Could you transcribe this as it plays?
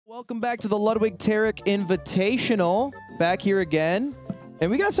Welcome back to the Ludwig Tarik Invitational. Back here again. And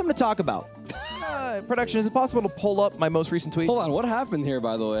we got something to talk about. Production, is it possible to pull up my most recent tweet? Hold on, what happened here,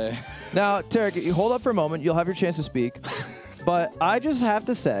 by the way? Now, Tarik, you hold up for a moment. You'll have your chance to speak. But I just have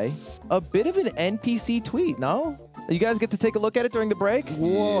to say, a bit of an NPC tweet, no? You guys get to take a look at it during the break?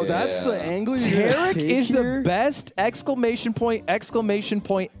 Whoa, that's the angle you're Tarik is here? the best! XD.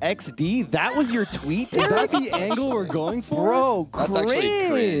 That was your tweet, Is Tarik? that the angle we're going for? Bro, That's actually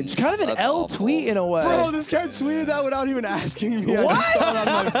cringe. Kind of an That's L awful. tweet in a way. Bro, this guy tweeted that without even asking me. I just saw it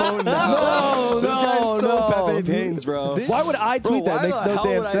on my phone now. No, this guy's so no. Pepe Pains, bro. Why would I tweet Bro, that? why Makes the no hell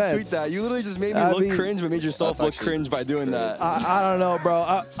damn would sense. I tweet that? You literally just made me I look mean, cringe, but made yourself that's look actually cringe by doing that. I don't know,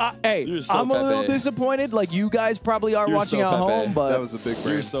 bro. Hey, You're so I'm a little Pepe. disappointed. Like you guys probably are You're watching so at Pepe. home, but That was a big You're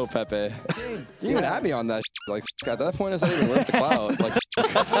brain. so Pepe. You even had me on that Like, at that point, it's not even worth the clout. Like,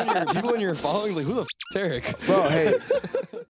 people in your followings, like, who the Tarik? bro, hey,